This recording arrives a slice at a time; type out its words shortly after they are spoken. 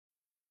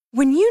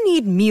When you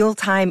need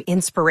mealtime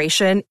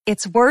inspiration,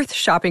 it's worth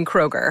shopping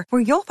Kroger,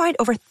 where you'll find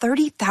over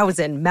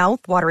 30,000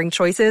 mouth-watering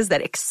choices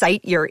that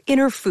excite your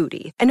inner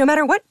foodie. And no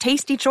matter what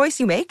tasty choice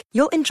you make,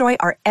 you'll enjoy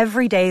our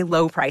everyday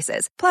low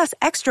prices, plus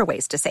extra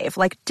ways to save,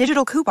 like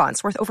digital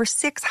coupons worth over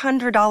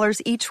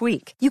 $600 each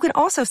week. You can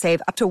also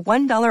save up to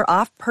 $1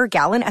 off per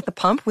gallon at the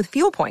pump with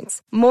fuel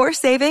points. More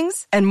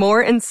savings and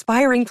more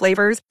inspiring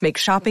flavors make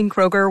shopping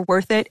Kroger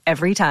worth it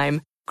every time.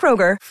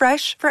 Kroger,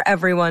 fresh for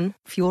everyone.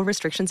 Fuel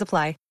restrictions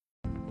apply.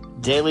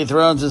 Daily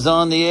Thrones is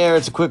on the air.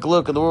 It's a quick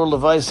look at the world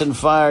of ice and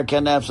fire.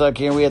 Ken Knapsack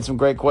here. We had some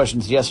great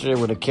questions yesterday.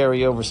 We're going to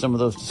carry over some of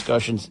those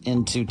discussions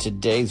into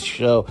today's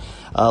show.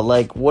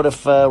 Like, what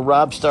if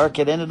Robb Stark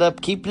had ended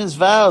up keeping his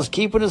vows,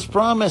 keeping his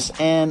promise,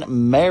 and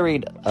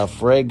married a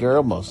Frey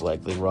girl, most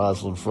likely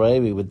Rosalind Frey,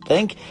 we would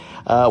think.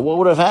 What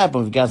would have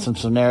happened? We've got some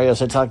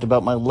scenarios. I talked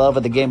about my love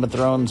of the Game of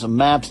Thrones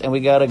maps, and we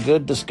got a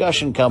good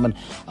discussion coming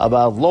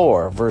about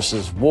lore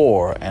versus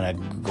war, and a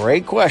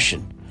great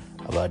question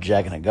about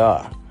Jaqen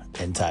H'ghar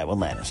and Tywin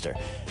Lannister.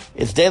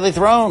 It's Daily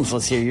Thrones.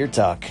 Let's hear your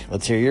talk.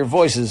 Let's hear your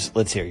voices.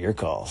 Let's hear your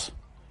calls.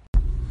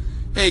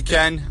 Hey,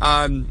 Ken.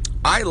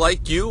 I,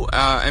 like you,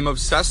 am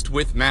obsessed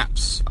with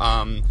maps.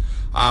 One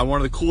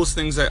of the coolest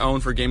things I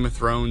own for Game of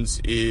Thrones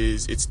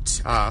is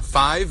it's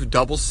 5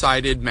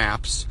 double-sided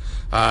maps.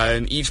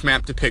 And each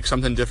map depicts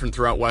something different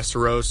throughout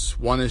Westeros.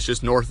 One is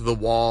just north of the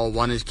Wall,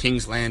 one is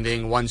King's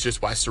Landing, one's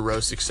just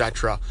Westeros,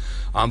 etc.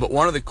 But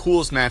one of the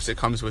coolest maps it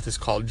comes with is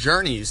called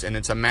Journeys, and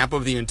it's a map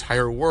of the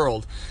entire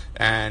world.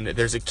 And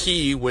there's a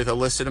key with a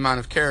listed amount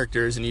of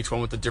characters, and each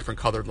one with a different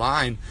colored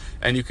line.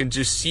 And you can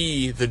just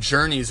see the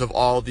journeys of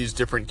all these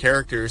different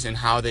characters and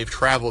how they've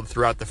traveled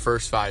throughout the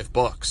first 5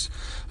 books.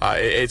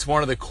 It's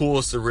one of the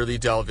coolest to really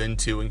delve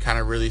into and kind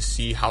of really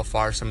see how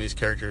far some of these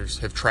characters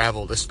have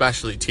traveled,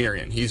 especially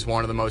Tyrion. He's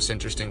one of the most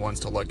interesting ones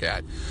to look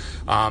at.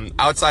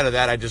 Outside of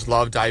that, I just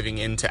love diving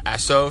into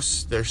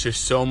Essos. There's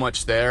just so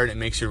much there, and it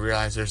makes you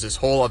realize there's this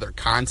whole other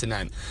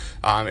continent.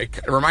 It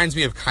reminds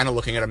me of kind of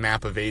looking at a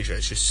map of Asia.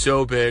 It's just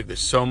so big, there's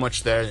so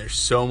much there, there's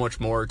so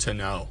much more to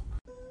know.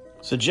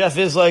 So Jeff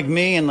is like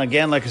me, and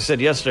again, like I said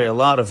yesterday, a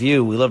lot of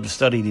you, we love to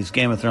study these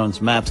Game of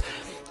Thrones maps.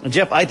 And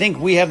Jeff, I think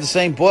we have the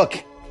same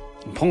book.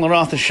 I'm pulling it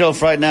off the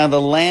shelf right now,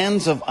 The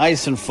Lands of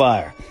Ice and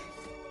Fire.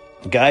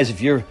 Guys,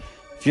 if you're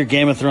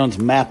Game of Thrones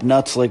map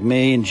nuts like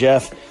me and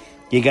Jeff,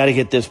 you got to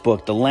get this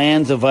book, The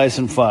Lands of Ice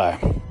and Fire.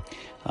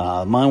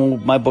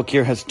 My book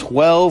here has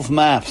 12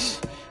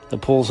 maps that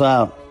pulls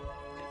out.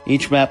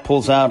 Each map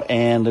pulls out,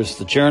 and there's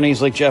the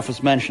journeys, like Jeff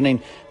was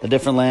mentioning, the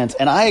different lands.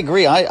 And I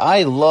agree,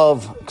 I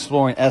love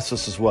exploring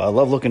Essos as well. I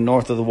love looking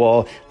north of the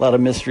Wall, a lot of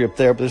mystery up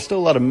there, but there's still a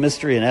lot of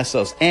mystery in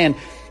Essos. And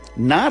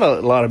not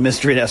a lot of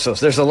mystery in Essos.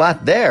 There's a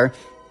lot there,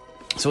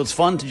 so it's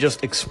fun to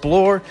just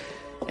explore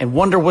and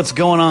wonder what's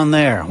going on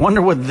there.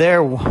 Wonder what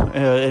there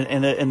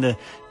in the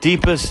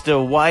deepest,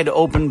 wide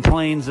open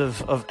plains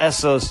of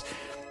Essos.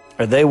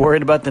 Are they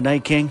worried about the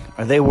Night King?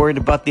 Are they worried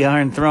about the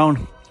Iron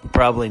Throne?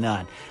 Probably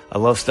not. I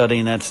love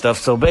studying that stuff.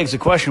 So begs the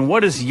question,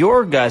 what is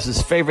your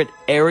guys' favorite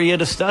area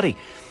to study?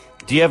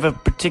 Do you have a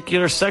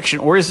particular section,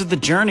 or is it the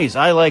journeys?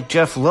 I, like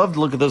Jeff, love to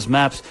look at those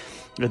maps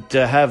that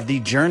have the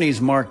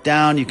journeys marked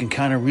down. You can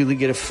kind of really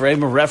get a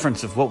frame of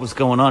reference of what was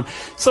going on.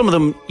 Some of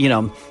them,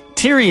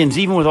 Tyrion's,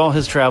 even with all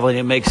his traveling,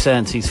 it makes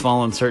sense. He's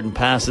following certain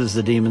passes,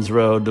 the Demon's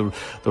Road,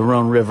 the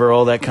Rhone River,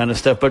 all that kind of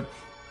stuff. But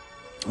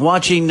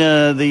watching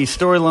the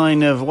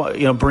storyline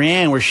of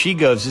Brienne, where she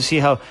goes, to see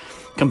how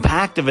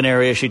compact of an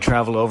area she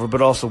traveled over,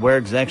 but also where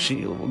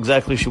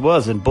exactly she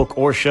was in book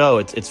or show.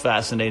 It's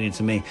fascinating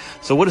to me.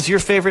 So what is your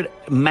favorite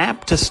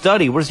map to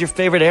study? What is your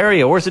favorite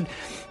area? Or is it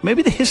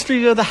maybe the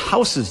history of the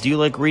houses? Do you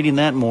like reading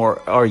that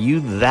more? Are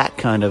you that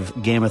kind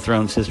of Game of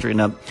Thrones history?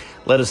 Now,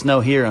 let us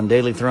know here on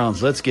Daily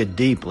Thrones. Let's get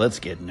deep. Let's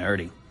get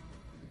nerdy.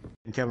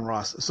 And Kevin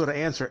Ross. So to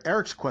answer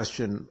Eric's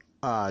question,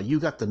 you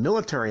got the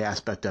military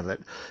aspect of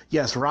it.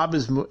 Yes, Robb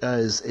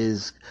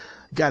is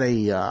got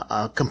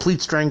a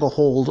complete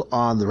stranglehold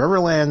on the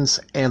Riverlands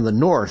and the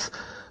North,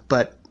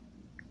 but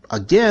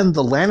again,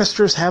 the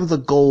Lannisters have the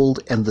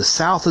gold, and the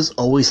South has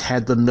always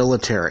had the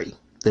military.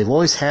 They've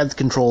always had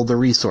control of the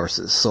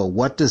resources. So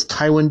what does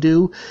Tywin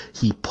do?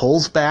 He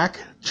pulls back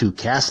to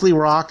Castle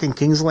Rock and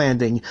King's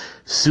Landing,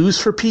 sues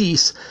for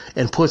peace,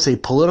 and puts a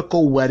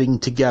political wedding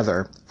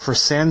together for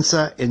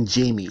Sansa and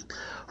Jaime.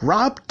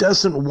 Robb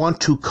doesn't want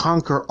to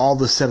conquer all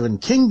the 7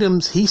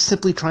 kingdoms. He's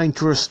simply trying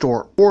to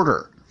restore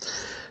order.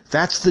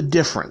 That's the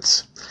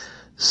difference.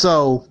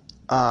 So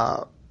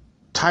Tywin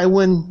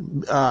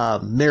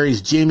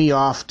marries Jaime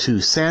off to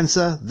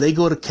Sansa. They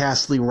go to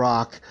Castle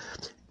Rock,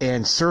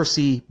 and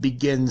Cersei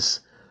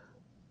begins,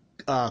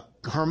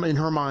 in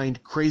her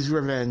mind, crazy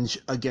revenge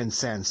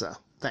against Sansa.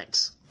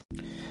 Thanks.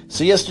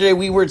 So yesterday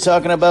we were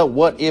talking about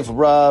what if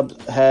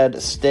Robb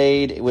had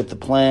stayed with the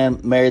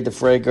plan, married the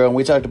Frey girl, and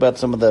we talked about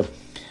some of the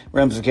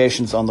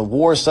ramifications on the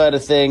war side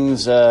of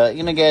things.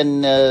 And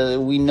again,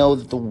 we know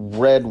that the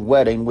Red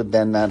Wedding would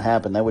then not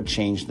happen. That would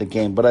change the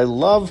game. But I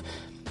love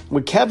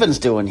what Kevin's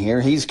doing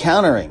here. He's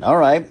countering. All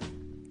right,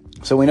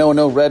 So we know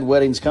no red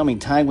wedding's coming.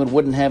 Tywin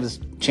wouldn't have his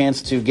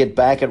chance to get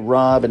back at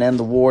Robb and end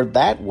the war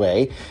that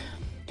way.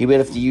 He would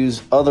have to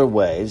use other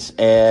ways,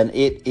 and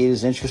it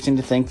is interesting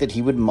to think that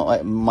he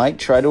might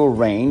try to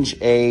arrange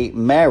a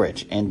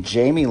marriage. And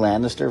Jaime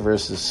Lannister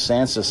versus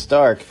Sansa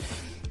Stark,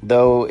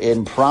 though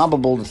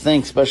improbable to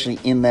think, especially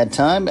in that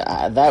time,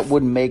 that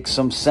would make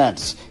some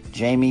sense.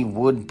 Jaime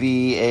would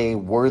be a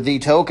worthy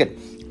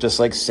token, just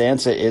like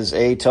Sansa is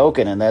a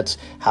token, and that's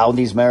how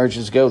these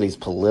marriages go, these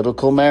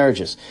political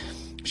marriages.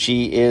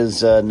 She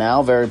is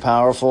now very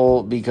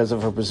powerful because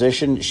of her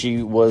position.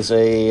 She was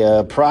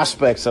a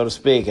prospect, so to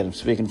speak, and I'm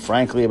speaking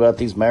frankly about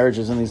these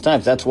marriages in these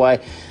times. That's why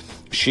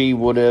she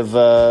would have,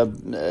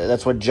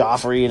 that's what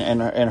Joffrey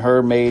and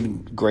her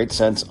made great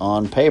sense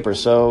on paper.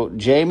 So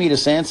Jaime to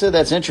Sansa,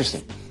 that's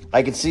interesting.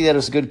 I could see that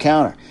as a good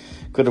counter.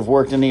 Could have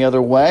worked any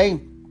other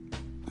way.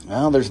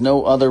 Well, there's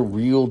no other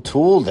real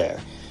tool there.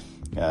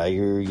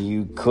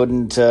 You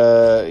couldn't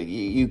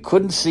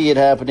see it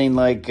happening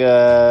like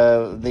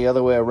the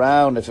other way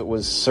around. If it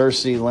was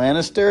Cersei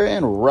Lannister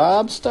and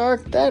Robb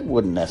Stark, that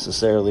wouldn't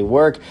necessarily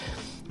work.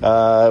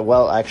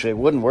 Well, actually, it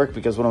wouldn't work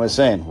because what am I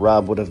saying?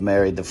 Robb would have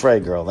married the Frey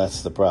girl.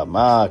 That's the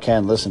problem.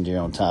 Ken, listen to your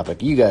own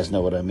topic. You guys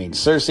know what I mean.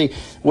 Cersei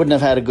wouldn't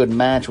have had a good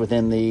match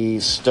within the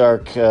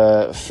Stark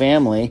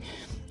family.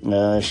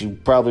 She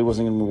probably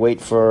wasn't going to wait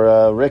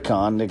for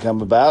Rickon to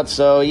come about.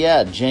 So,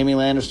 yeah, Jaime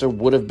Lannister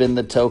would have been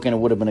the token. It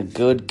would have been a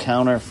good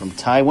counter from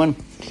Tywin.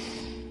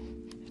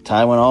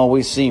 Tywin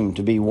always seemed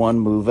to be one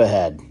move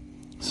ahead.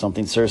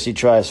 Something Cersei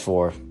tries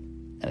for.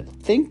 And I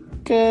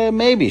think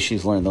maybe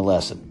she's learned the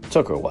lesson. It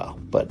took her a while,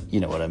 but you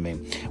know what I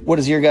mean. What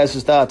is your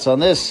guys' thoughts on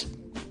this?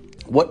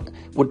 What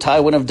would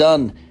Tywin have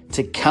done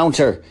to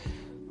counter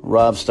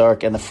Robb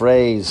Stark and the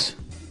Freys?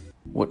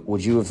 What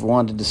would you have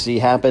wanted to see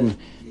happen?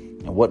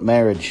 And what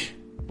marriage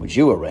would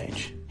you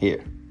arrange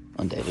here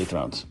on Daily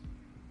Thrones?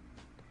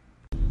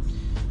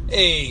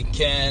 Hey,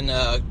 Ken,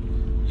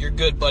 your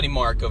good buddy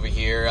Mark over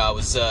here. I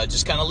was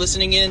just kind of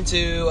listening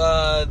into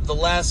the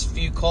last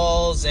few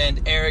calls,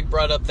 and Eric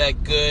brought up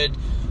that good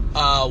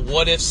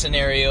what-if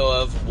scenario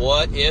of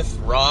what if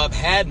Robb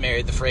had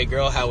married the Frey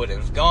girl, how would it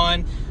have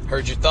gone?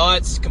 Heard your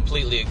thoughts,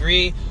 completely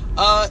agree.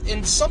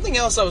 And something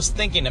else I was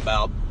thinking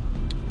about,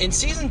 in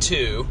Season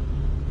 2,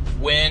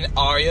 when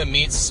Arya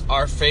meets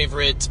our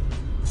favorite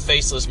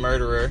faceless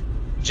murderer,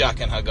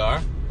 Jaqen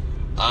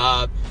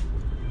H'ghar,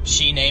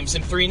 she names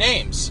him 3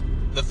 names.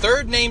 The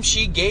third name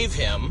she gave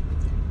him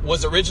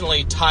was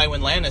originally Tywin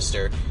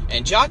Lannister,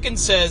 and Jaqen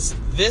says,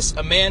 "This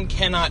a man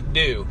cannot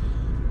do."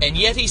 And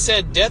yet he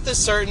said, "Death is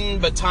certain,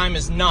 but time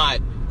is not,"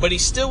 but he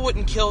still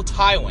wouldn't kill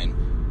Tywin.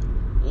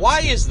 Why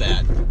is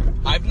that?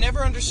 I've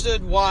never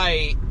understood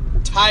why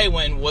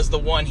Tywin was the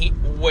one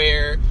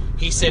where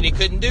he said he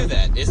couldn't do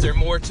that. Is there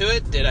more to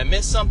it? Did I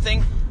miss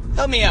something?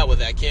 Help me out with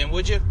that, Ken,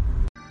 would you?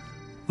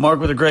 Mark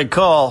with a great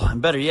call,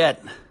 and better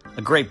yet,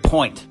 a great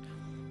point.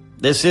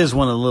 This is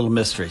one of the little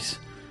mysteries.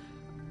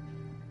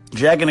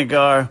 Jaqen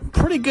H'ghar,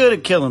 pretty good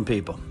at killing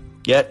people.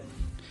 Yet,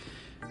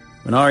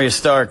 when Arya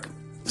Stark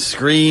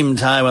screamed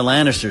Tywin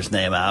Lannister's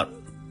name out,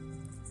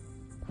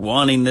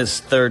 wanting this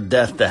third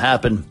death to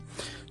happen,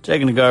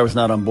 Jaqen H'ghar was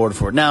not on board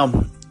for it.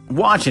 Now,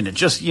 watching it,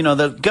 just,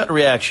 the gut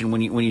reaction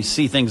when you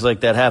see things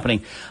like that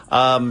happening,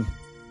 I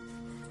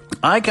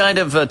kind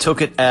of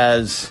took it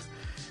as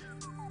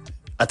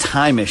a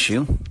time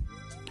issue.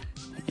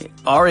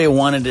 Arya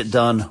wanted it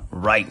done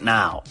right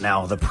now.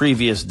 Now, the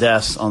previous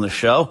deaths on the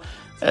show,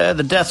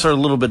 the deaths are a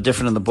little bit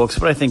different in the books,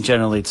 but I think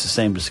generally it's the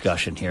same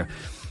discussion here.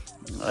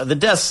 The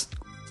deaths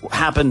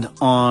happened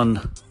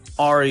on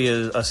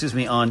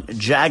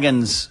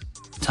Jaqen's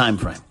time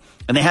frame,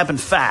 and they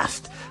happened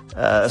fast.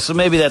 So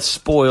maybe that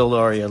spoiled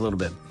Arya a little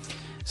bit.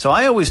 So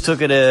I always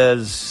took it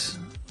as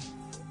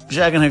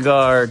Jaqen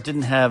H'ghar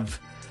didn't have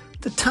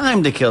the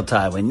time to kill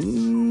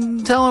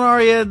Tywin, telling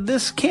Arya,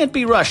 this can't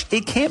be rushed.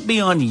 It can't be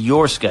on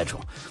your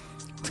schedule.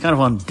 It's kind of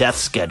on death's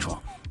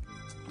schedule.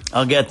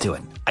 I'll get to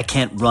it. I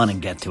can't run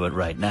and get to it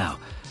right now.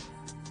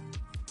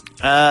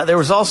 There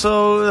was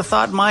also the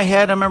thought in my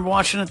head, I remember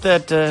watching it,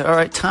 that, all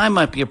right, time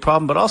might be a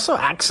problem, but also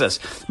access.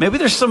 Maybe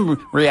there's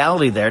some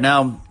reality there.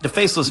 Now, the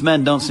Faceless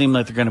Men don't seem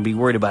like they're going to be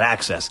worried about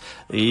access.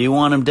 You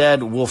want them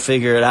dead, we'll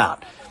figure it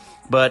out.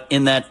 But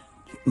in that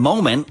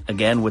moment,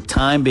 again, with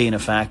time being a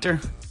factor,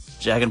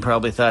 Jaqen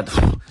probably thought,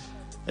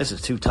 this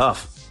is too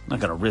tough. I'm not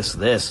going to risk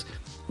this.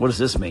 What does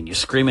this mean? You're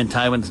screaming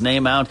Tywin's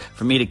name out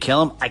for me to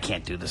kill him? I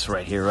can't do this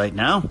right here, right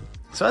now.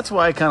 So that's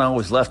why I kind of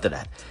always left it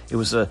at. It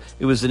was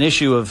an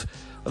issue of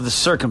the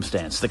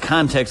circumstance, the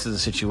context of the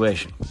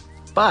situation.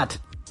 But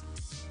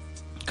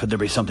could there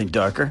be something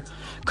darker?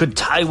 Could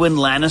Tywin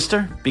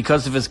Lannister,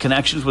 because of his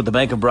connections with the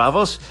Bank of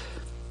Braavos,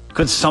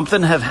 could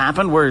something have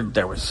happened where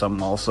there was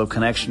some also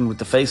connection with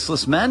the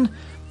Faceless Men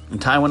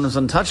and Tywin was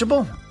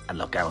untouchable?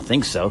 Look, I don't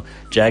think so.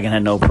 Jaqen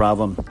had no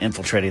problem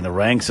infiltrating the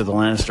ranks of the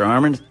Lannister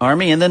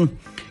army and then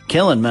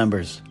killing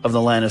members of the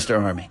Lannister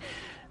army,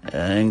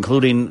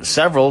 including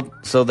several,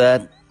 so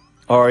that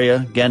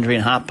Arya, Gendry,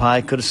 and Hot Pie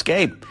could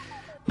escape.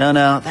 No,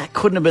 that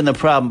couldn't have been the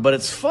problem, but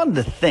it's fun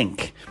to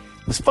think.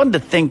 It's fun to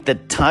think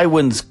that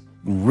Tywin's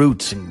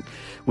roots and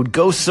would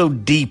go so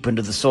deep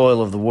into the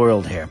soil of the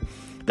world here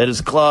that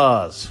his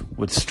claws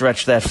would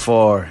stretch that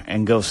far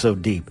and go so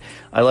deep.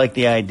 I like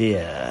the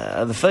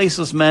idea. The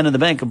Faceless Men and the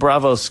Bank of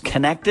Bravos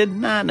connected?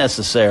 Not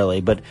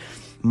necessarily, but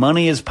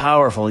money is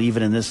powerful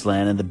even in this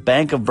land, and the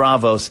Bank of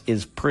Bravos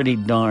is pretty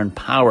darn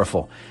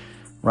powerful.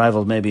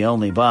 Rivaled maybe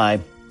only by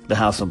the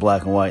House of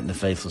Black and White and the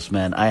Faceless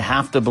Men. I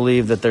have to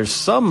believe that there's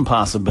some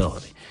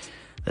possibility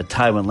that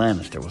Tywin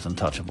Lannister was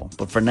untouchable.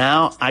 But for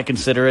now, I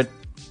consider it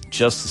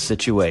just the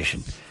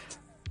situation.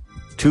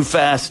 Too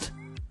fast,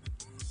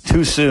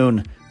 too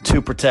soon,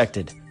 too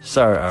protected.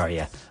 Sorry,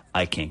 Arya,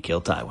 I can't kill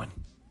Tywin.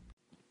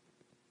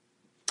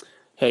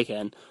 Hey,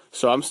 Ken.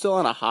 So I'm still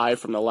on a high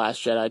from The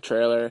Last Jedi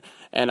trailer,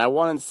 and I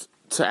wanted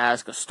to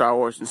ask a Star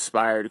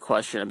Wars-inspired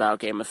question about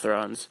Game of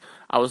Thrones.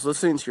 I was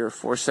listening to your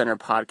Force Center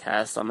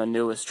podcast on the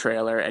newest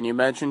trailer, and you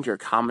mentioned your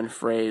common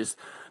phrase,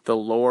 the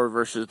lore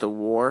versus the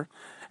war.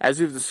 As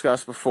we've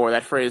discussed before,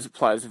 that phrase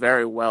applies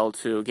very well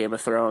to Game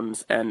of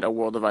Thrones and A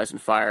World of Ice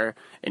and Fire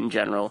in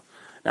general.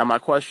 Now, my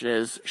question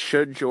is,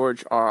 should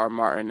George R.R.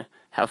 Martin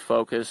have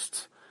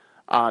focused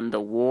on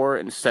the war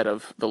instead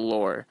of the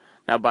lore?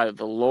 Now, by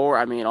the lore,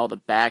 I mean all the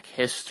back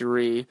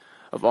history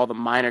of all the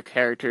minor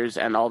characters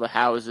and all the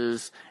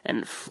houses,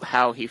 and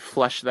how he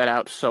fleshed that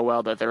out so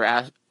well that there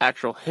are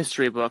actual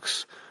history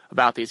books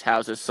about these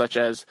houses, such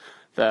as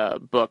the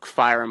book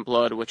Fire and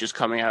Blood, which is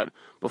coming out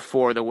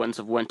before The Winds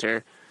of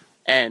Winter.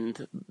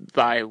 And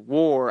by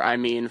war, I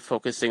mean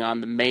focusing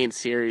on the main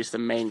series, the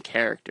main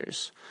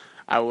characters.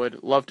 I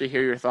would love to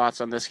hear your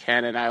thoughts on this,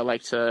 Ken, and I would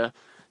like to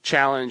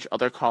challenge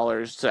other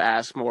callers to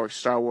ask more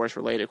Star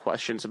Wars-related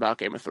questions about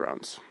Game of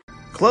Thrones.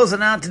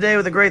 Closing out today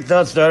with a great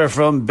thought starter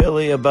from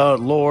Billy about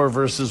lore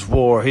versus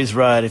war. He's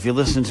right. If you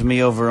listen to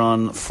me over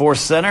on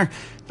Force Center,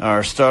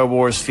 our Star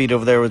Wars feed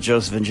over there with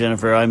Joseph and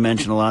Jennifer, I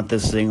mention a lot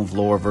this thing of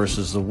lore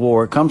versus the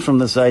war. It comes from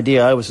this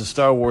idea. I was a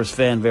Star Wars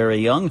fan very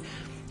young,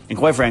 and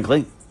quite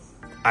frankly,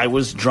 I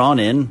was drawn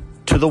in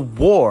to the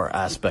war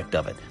aspect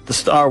of it. The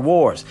Star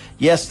Wars.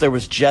 Yes, there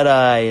was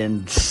Jedi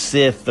and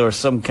Sith or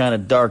some kind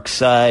of dark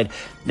side.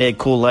 They had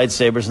cool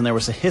lightsabers and there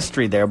was a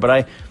history there, but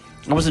I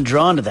wasn't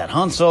drawn to that.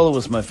 Han Solo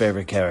was my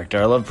favorite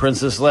character. I loved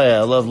Princess Leia.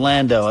 I loved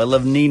Lando. I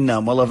loved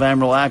Neenum. I loved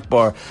Admiral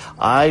Akbar.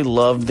 I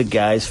loved the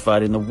guys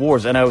fighting the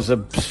wars, and I was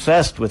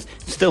obsessed with,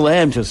 still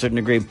am to a certain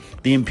degree,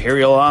 the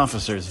Imperial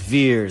officers,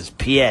 Veers,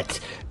 Piet,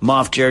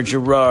 Moff Jar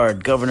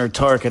Gerard, Governor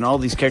Tarkin, all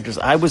these characters.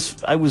 I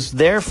was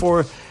there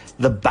for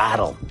the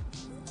battle.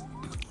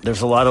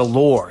 There's a lot of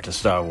lore to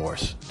Star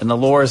Wars, and the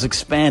lore is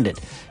expanded.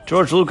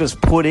 George Lucas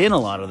put in a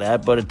lot of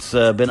that, but it's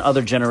been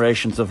other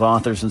generations of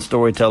authors and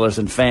storytellers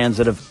and fans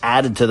that have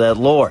added to that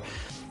lore.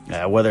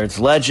 Whether it's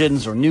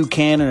Legends or New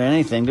Canon or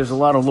anything, there's a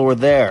lot of lore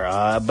there.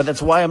 But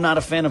that's why I'm not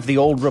a fan of the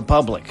Old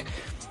Republic.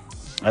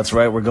 That's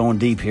right, we're going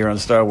deep here on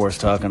Star Wars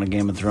Talk on a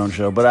Game of Thrones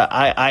show. But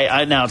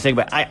I now take it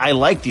back. I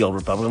like the Old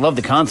Republic. I love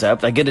the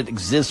concept. I get it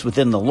exists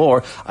within the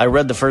lore. I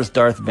read the first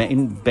Darth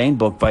Bane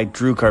book by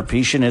Drew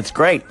Karpyshyn. It's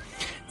great.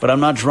 But I'm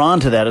not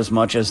drawn to that as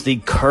much as the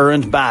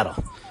current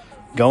battle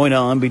going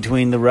on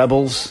between the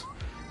rebels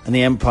and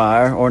the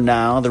Empire, or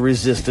now the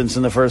Resistance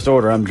and the First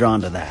Order. I'm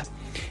drawn to that.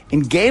 In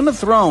Game of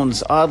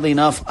Thrones, oddly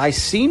enough, I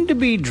seem to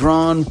be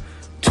drawn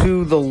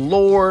to the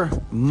lore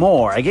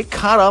more. I get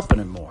caught up in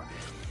it more.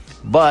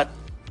 But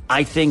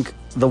I think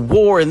the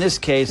war in this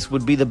case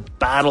would be the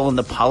battle and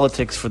the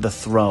politics for the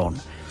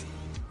throne.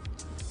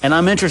 And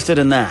I'm interested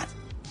in that.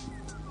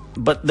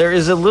 But there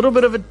is a little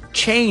bit of a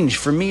change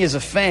for me as a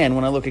fan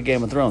when I look at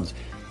Game of Thrones.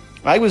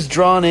 I was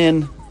drawn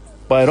in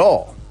by it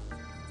all,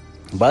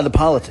 by the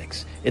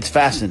politics. It's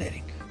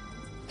fascinating.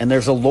 And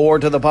there's a lore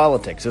to the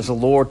politics. There's a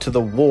lore to the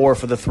war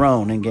for the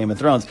throne in Game of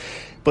Thrones.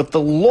 But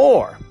the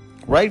lore,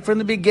 right from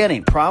the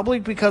beginning, probably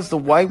because the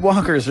White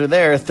Walkers are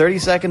there 30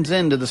 seconds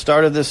into the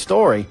start of this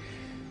story,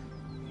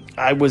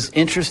 I was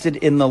interested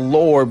in the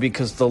lore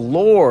because the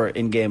lore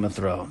in Game of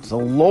Thrones, the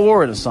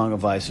lore in A Song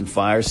of Ice and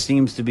Fire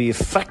seems to be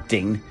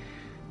affecting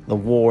the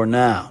war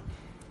now.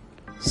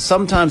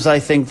 Sometimes I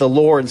think the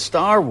lore in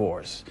Star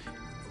Wars,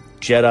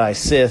 Jedi,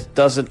 Sith,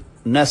 doesn't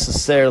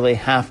necessarily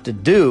have to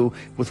do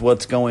with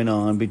what's going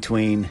on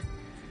between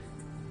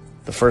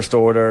the First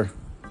Order,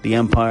 the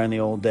Empire in the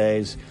old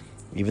days,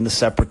 even the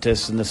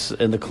Separatists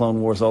and the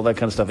Clone Wars, all that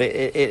kind of stuff.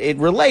 It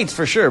relates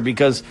for sure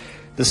because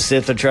the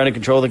Sith are trying to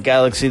control the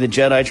galaxy, the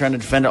Jedi trying to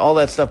defend it, all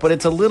that stuff, but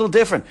it's a little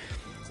different.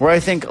 Where I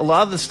think a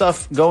lot of the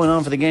stuff going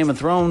on for the Game of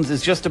Thrones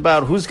is just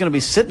about who's going to be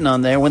sitting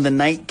on there when the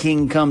Night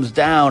King comes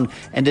down.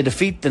 And to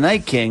defeat the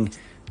Night King,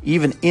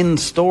 even in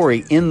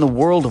story, in the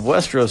world of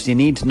Westeros, you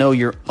need to know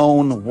your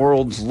own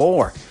world's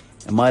lore.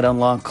 It might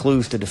unlock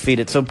clues to defeat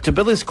it. So to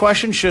Billy's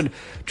question, should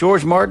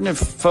George Martin have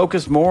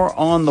focused more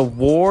on the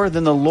war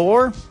than the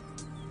lore?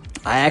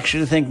 I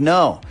actually think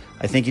no.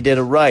 I think he did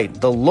it right.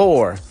 The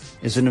lore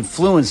is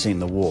influencing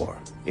the war.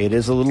 It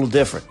is a little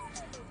different,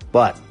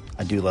 but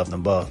I do love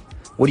them both.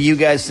 What do you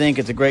guys think?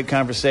 It's a great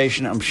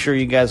conversation. I'm sure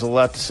you guys have a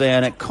lot to say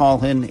on it.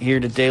 Call in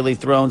here to Daily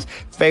Thrones.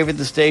 Favorite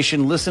the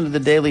station. Listen to the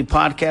daily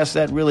podcast.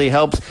 That really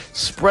helps.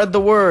 Spread the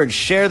word.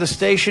 Share the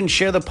station.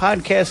 Share the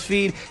podcast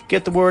feed.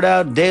 Get the word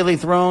out. Daily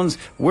Thrones.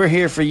 We're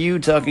here for you,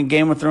 talking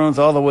Game of Thrones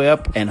all the way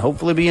up and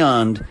hopefully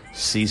beyond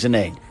Season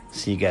 8.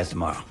 See you guys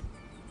tomorrow.